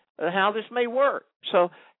back to how this may work. So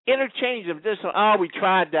interchange them. We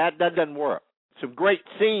tried that. That doesn't work. Some great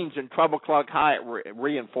scenes in Trouble Clock High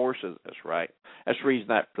reinforces this, right? That's the reason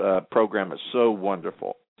that program is so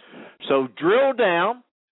wonderful. So drill down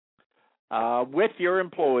with your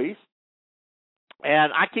employees.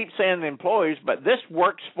 And I keep saying employees, but this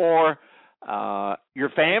works for your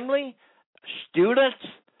family, students,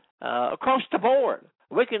 across the board.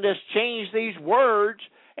 We can just change these words,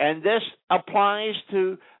 and this applies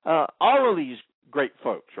to all of these great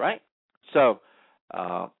folks, right? So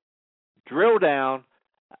drill down,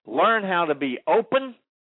 learn how to be open,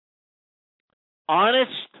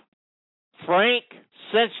 honest, frank,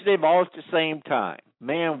 sensitive all at the same time.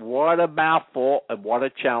 Man, what a mouthful and what a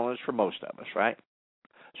challenge for most of us, right?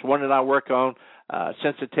 It's one that I work on,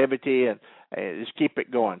 sensitivity, and just keep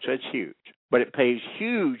it going. So it's huge. But it pays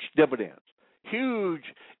huge dividends, huge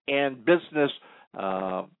in business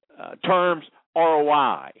terms,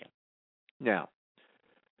 ROI. Now,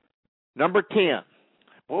 number 10.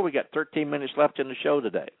 Boy, we got 13 minutes left in the show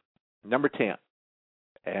today. Number 10.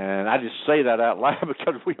 And I just say that out loud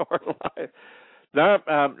because we are live. No,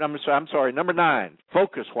 I'm sorry. Number 9.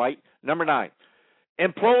 Focus, White. Number 9.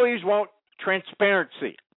 Employees want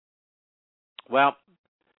transparency. Well,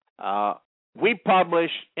 we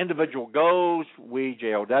publish individual goals. We,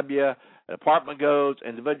 JLW, department goals,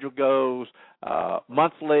 individual goals,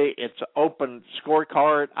 monthly. It's an open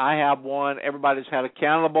scorecard. I have one. Everybody's held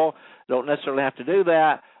accountable. Don't necessarily have to do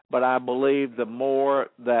that, but I believe the more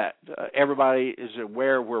that everybody is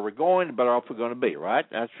aware of where we're going, the better off we're going to be, right?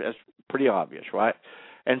 That's pretty obvious, right?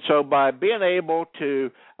 And so by being able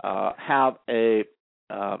to have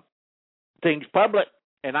things public,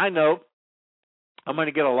 and I know I'm going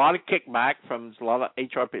to get a lot of kickback from a lot of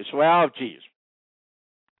HR people. Well, geez.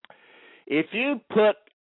 If you put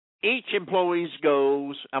each employee's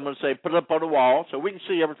goals, I'm going to say put it up on the wall so we can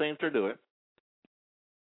see everything that they're doing.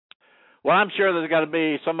 Well, I'm sure there's got to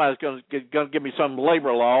be somebody's going to give me some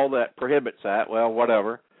labor law that prohibits that. Well,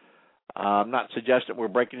 whatever. I'm not suggesting we're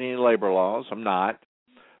breaking any labor laws. I'm not.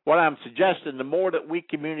 What I'm suggesting, the more that we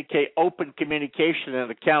communicate open communication and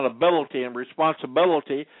accountability and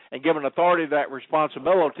responsibility and giving authority that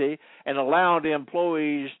responsibility and allowing the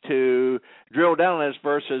employees to drill down on this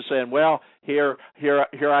versus saying, well, here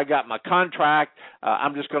I got my contract.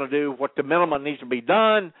 I'm just going to do what the minimum needs to be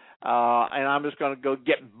done, and I'm just going to go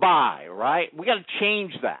get by, right? We got to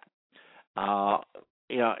change that,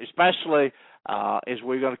 especially as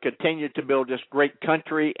we're going to continue to build this great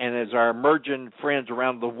country and as our emerging friends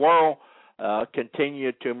around the world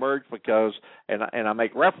continue to emerge because, and I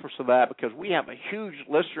make reference to that because we have a huge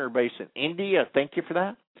listener base in India. Thank you for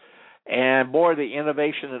that. And, boy, the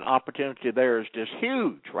innovation and opportunity there is just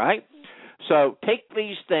huge, right? So take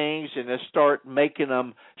these things and just start making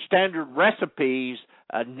them standard recipes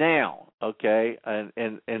now, okay,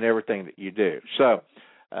 and everything that you do. So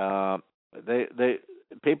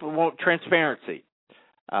people want transparency,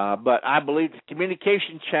 but I believe the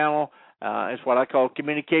communication channel is what I call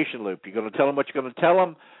communication loop. You're going to tell them what you're going to tell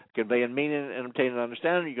them, conveying meaning and obtaining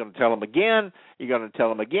understanding. You're going to tell them again. You're going to tell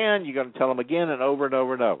them again. You're going to tell them again, and over and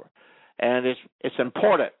over and over. And it's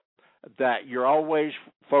important that you're always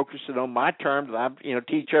focusing on my term that I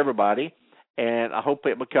teach everybody, and I hope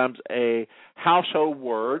it becomes a household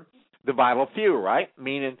word, the vital few, right?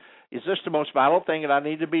 Meaning, is this the most vital thing that I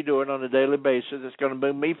need to be doing on a daily basis that's going to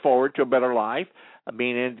move me forward to a better life?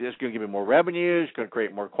 Meaning it's going to give me more revenue. It's going to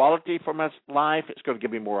create more quality for my life. It's going to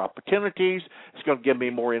give me more opportunities. It's going to give me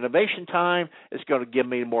more innovation time. It's going to give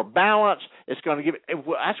me more balance. It's going to give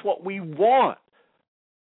that's what we want.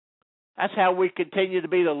 That's how we continue to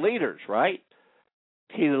be the leaders, right?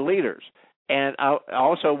 Be the leaders. And I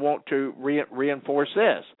also want to reinforce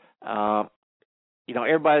this.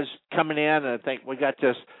 Everybody's coming in and I think we got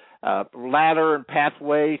this ladder and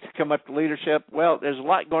pathway to come up to leadership. Well, there's a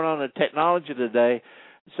lot going on in technology today,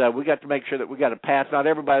 so we got to make sure that we got a path. Not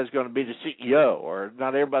everybody's going to be the CEO, or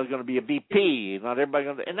not everybody's going to be a VP. Not everybody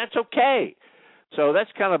and that's okay. So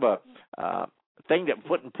that's kind of a thing that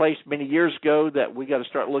put in place many years ago that we got to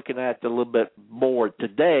start looking at a little bit more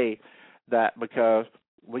today. That because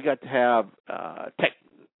we got to have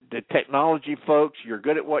the technology folks, you're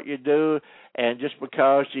good at what you do, and just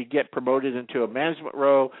because you get promoted into a management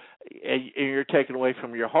role and you're taking away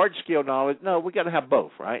from your hard skill knowledge. No, we got to have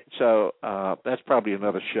both, right? So that's probably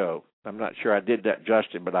another show. I'm not sure I did that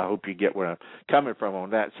justice, but I hope you get where I'm coming from on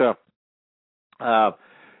that. So,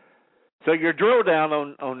 so your drill down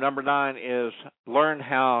on number 9 is learn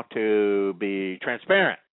how to be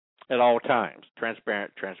transparent at all times.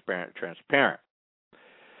 Transparent.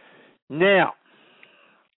 Now.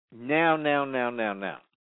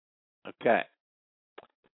 Okay.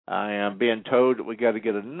 I am being told that we got to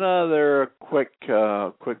get another quick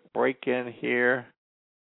break in here.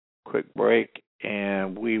 Quick break,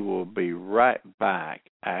 and we will be right back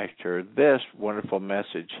after this wonderful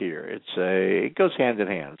message here. It goes hand in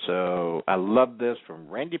hand. So I love this from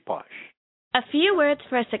Randy Pausch. A few words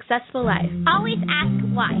for a successful life. Always ask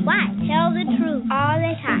why. Why? Tell the truth all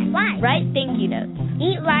the time. Why? Write thank you notes.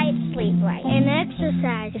 Eat right, sleep right, and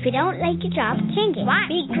exercise. If you don't like your job, change it. Why?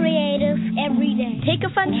 Be creative every day. Take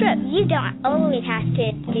a fun trip. You don't always have to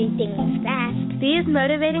do things fast. These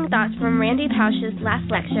motivating thoughts from Randy Pausch's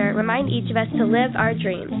last lecture remind each of us to live our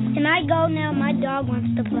dreams. Can I go now? My dog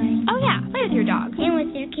wants to play. Oh yeah, play with your dog. And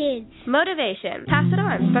with your kids. Motivation. Pass it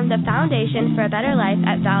on from the Foundation for a Better Life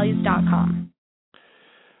at Values.com.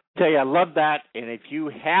 Tell you, I love that. And if you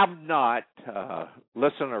have not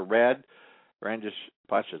listened or read Randy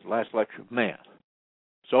Pausch's last lecture, man,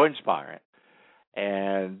 so inspiring.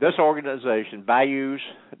 And this organization,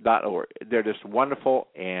 values.org, they're just wonderful,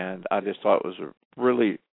 and I just thought it was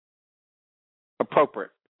really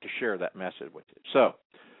appropriate to share that message with you. So,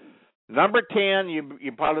 number 10,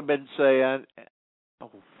 you've probably been saying,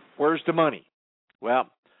 oh, where's the money?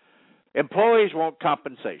 Well, employees want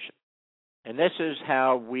compensation. And this is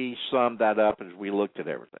how we summed that up as we looked at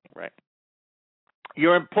everything, right?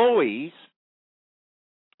 Your employees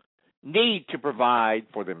need to provide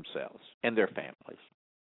for themselves and their families.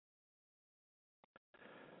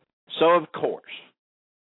 So, of course,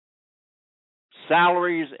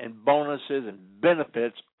 salaries and bonuses and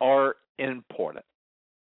benefits are important.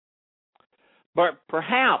 But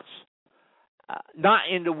perhaps not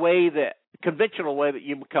in the conventional way that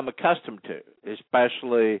you become accustomed to,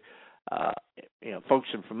 especially folks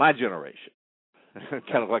from my generation,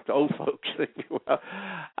 kind of like the old folks, if you will.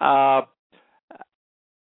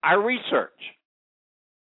 I research,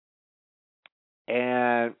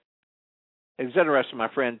 and it was interesting. My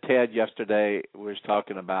friend Ted yesterday was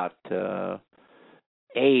talking about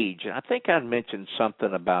age, and I think I mentioned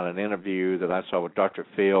something about an interview that I saw with Dr.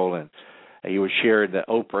 Phil, and he was sharing that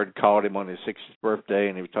Oprah had called him on his 60th birthday,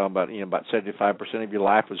 and he was talking about, about 75% of your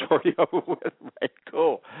life was already over with. Right?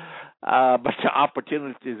 Cool. But the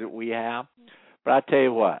opportunities that we have. But I tell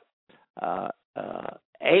you what,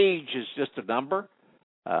 age is just a number,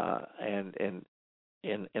 and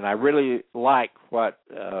I really like what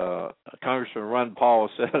Congressman Ron Paul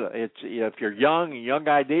said. It's if you're young and young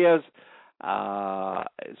ideas,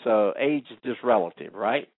 so age is just relative,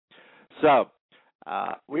 right? So.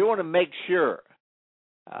 We want to make sure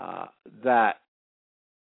that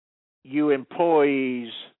you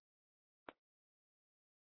employees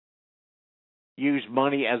use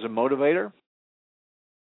money as a motivator,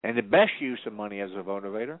 and the best use of money as a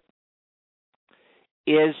motivator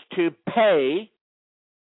is to pay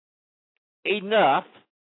enough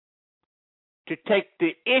to take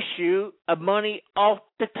the issue of money off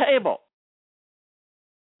the table.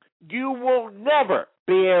 You will never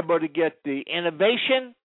be able to get the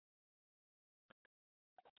innovation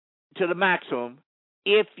to the maximum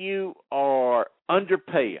if you are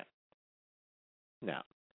underpaying. Now,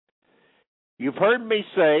 you've heard me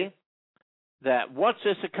say that once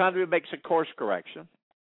this economy makes a course correction,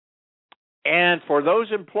 and for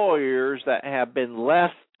those employers that have been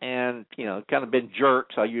left and, kind of been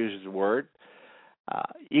jerks, I'll use the word,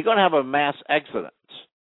 you're going to have a mass exodus.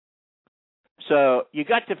 So you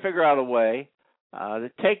got to figure out a way to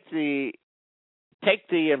take the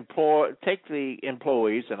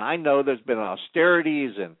employees, and I know there's been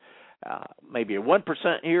austerities and maybe a 1%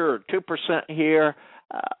 here or 2% here.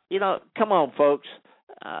 Come on, folks.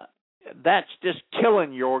 That's just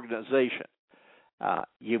killing your organization.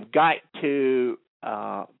 You've got to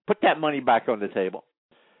put that money back on the table.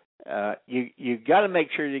 You got to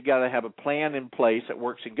make sure you got to have a plan in place that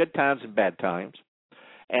works in good times and bad times,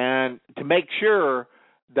 and to make sure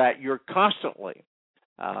that you're constantly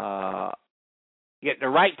getting the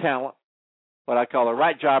right talent, what I call the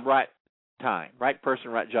right job, right time, right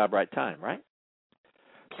person, right job, right time, right?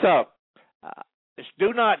 So,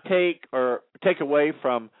 do not take away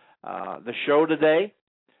from the show today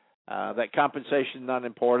that compensation is not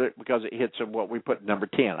important because it hits on what we put number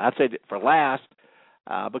 10. I said it for last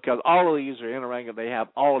because all of these are interrelated. They have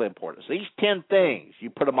all the importance. These 10 things, you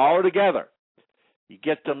put them all together, You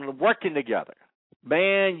get them working together.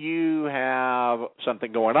 Man, you have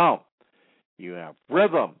something going on. You have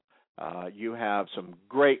rhythm. You have some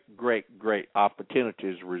great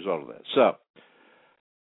opportunities as a result of that. So,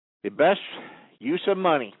 the best use of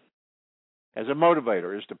money as a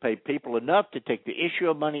motivator is to pay people enough to take the issue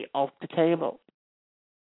of money off the table.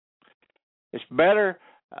 It's better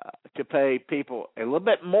to pay people a little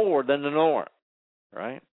bit more than the norm,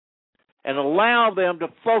 right? And allow them to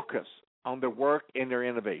focus on their work and their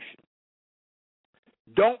innovation.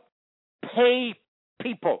 Don't pay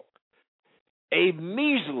people a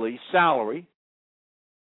measly salary.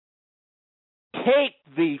 Take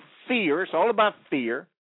the fear, it's all about fear,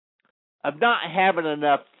 of not having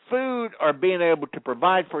enough food or being able to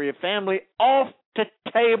provide for your family off the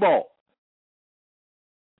table.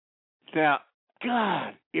 Now,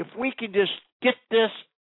 God, if we could just get this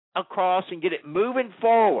across and get it moving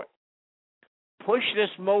forward, push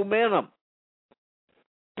this momentum,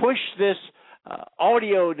 push this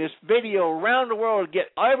audio, this video around the world,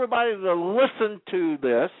 get everybody to listen to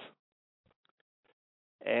this,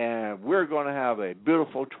 and we're going to have a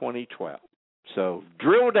beautiful 2012. So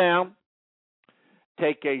drill down,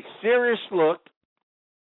 take a serious look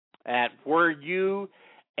at where you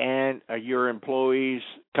and your employees'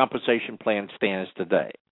 compensation plan stands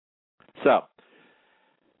today. So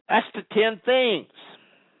that's the 10 things.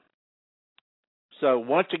 So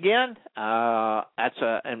once again,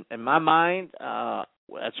 in my mind,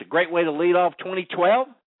 that's a great way to lead off 2012,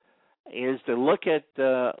 is to look at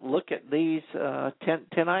these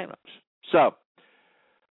 10 items. So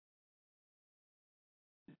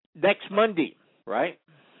next Monday, right?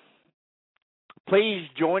 Please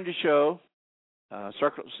join the show,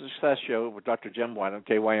 Circle of Success Show with Dr. Jim White on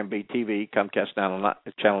KYMB TV, Comcast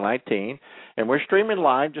Channel 19, and we're streaming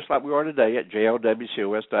live just like we are today at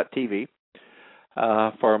jlwcos.tv.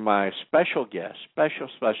 For my special guest,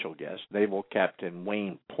 Naval Captain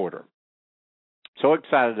Wayne Porter. So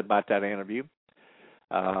excited about that interview.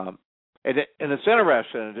 And it's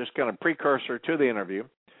interesting, just kind of precursor to the interview.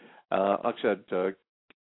 Like I said,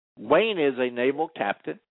 Wayne is a naval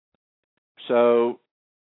captain. So,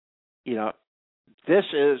 he's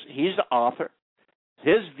the author.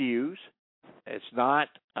 His views, it's not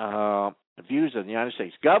the views of the United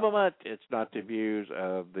States government. It's not the views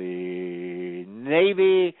of the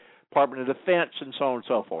Navy, Department of Defense, and so on and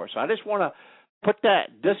so forth. So I just want to put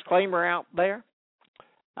that disclaimer out there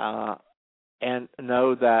and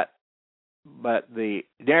know that, but the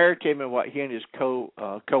narrative and what he and his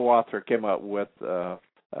co-author came up with,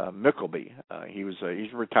 Mickleby,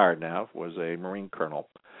 he's retired now, was a Marine colonel,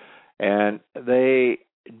 and they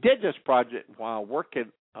did this project while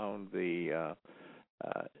working on the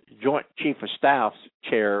Joint Chief of Staff's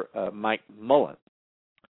chair, Mike Mullen,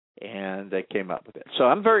 and they came up with it. So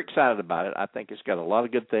I'm very excited about it. I think it's got a lot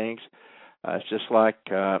of good things. It's just like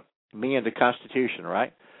me and the Constitution,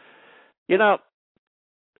 right?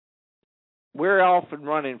 We're off and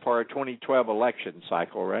running for our 2012 election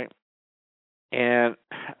cycle, right? And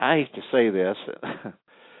I hate to say this,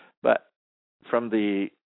 but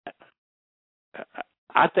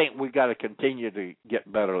I think we got to continue to get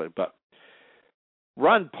better. But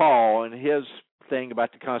Ron Paul and his thing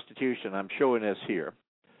about the Constitution, I'm showing this here.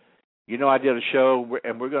 I did a show,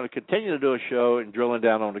 and we're going to continue to do a show and drilling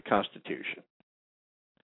down on the Constitution.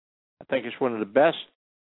 I think it's one of the best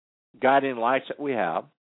guiding lights that we have.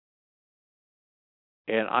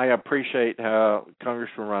 And I appreciate how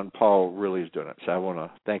Congressman Ron Paul really is doing it. So I want to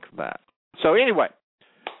thank him for that. So anyway,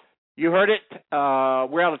 you heard it.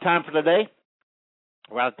 We're out of time for today.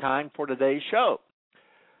 We're out of time for today's show.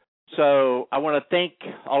 So I want to thank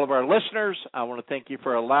all of our listeners. I want to thank you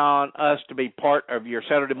for allowing us to be part of your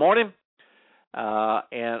Saturday morning.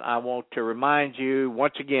 And I want to remind you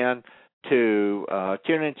once again to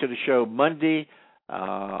tune into the show Monday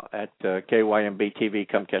at KYMB TV,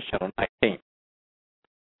 Comcast Channel 19.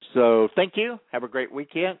 So thank you. Have a great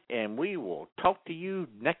weekend, and we will talk to you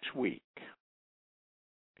next week.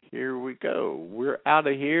 Here we go. We're out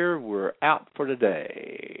of here. We're out for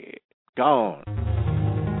today. Gone.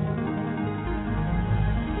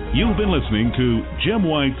 You've been listening to Jim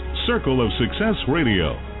White's Circle of Success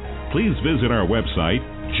Radio. Please visit our website,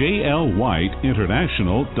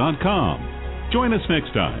 jlwhiteinternational.com. Join us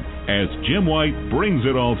next time as Jim White brings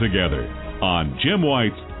it all together on Jim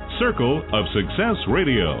White's Circle of Success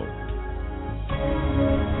Radio.